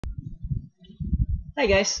Hi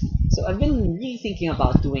guys. So I've been really thinking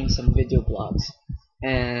about doing some video blogs,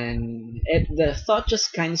 and the thought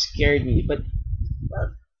just kind of scared me. But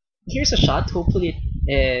well, here's a shot. Hopefully,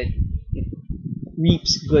 it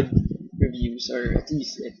reaps good reviews, or at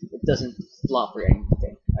least it doesn't flop or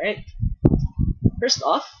anything. All right. First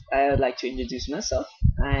off, I would like to introduce myself.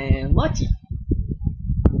 I'm Mati.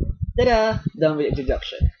 Ta-da! Done with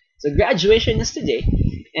introduction. So graduation is today,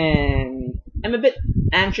 and I'm a bit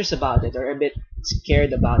anxious about it, or a bit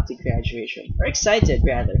scared about the graduation, or excited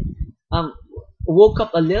rather. Um, woke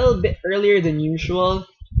up a little bit earlier than usual,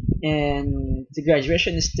 and the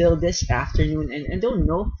graduation is still this afternoon, and I don't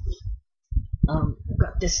know. I've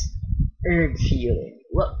got this feeling.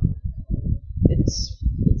 Well, it's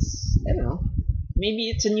I don't know. Maybe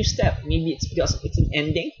it's a new step. Maybe it's because it's an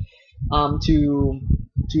ending to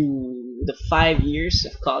the 5 years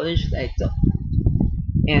of college that I took.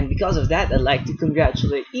 And because of that, I'd like to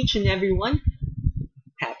congratulate each and every one.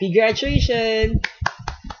 Happy graduation!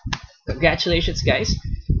 Congratulations, guys.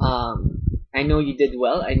 I know you did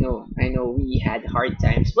well. I know we had hard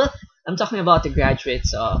times. Well, I'm talking about the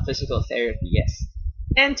graduates of physical therapy, yes.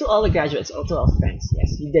 And to all the graduates, to all friends,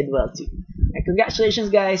 yes, you did well too. And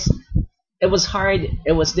congratulations, guys. It was hard,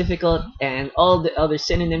 it was difficult, and all the other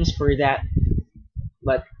synonyms for that,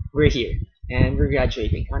 but we're here and we're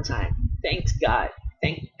graduating on time. Thanks God.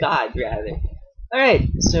 Thank God, rather. Alright,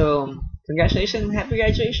 so congratulations and happy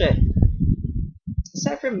graduation.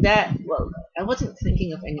 Aside from that, well, I wasn't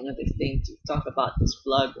thinking of any other thing to talk about this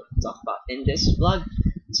vlog, or talk about in this vlog.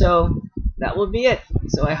 So that will be it.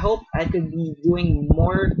 So I hope I could be doing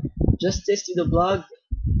more justice to the vlog,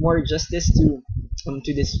 more justice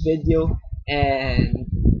to this video, and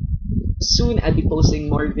soon I'll be posting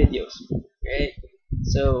more videos. Right?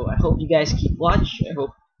 So I hope you guys keep watch. I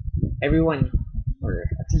hope everyone, or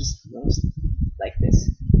at least most, like this.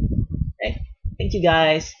 Okay? Thank you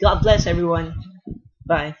guys. God bless everyone.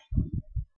 Bye.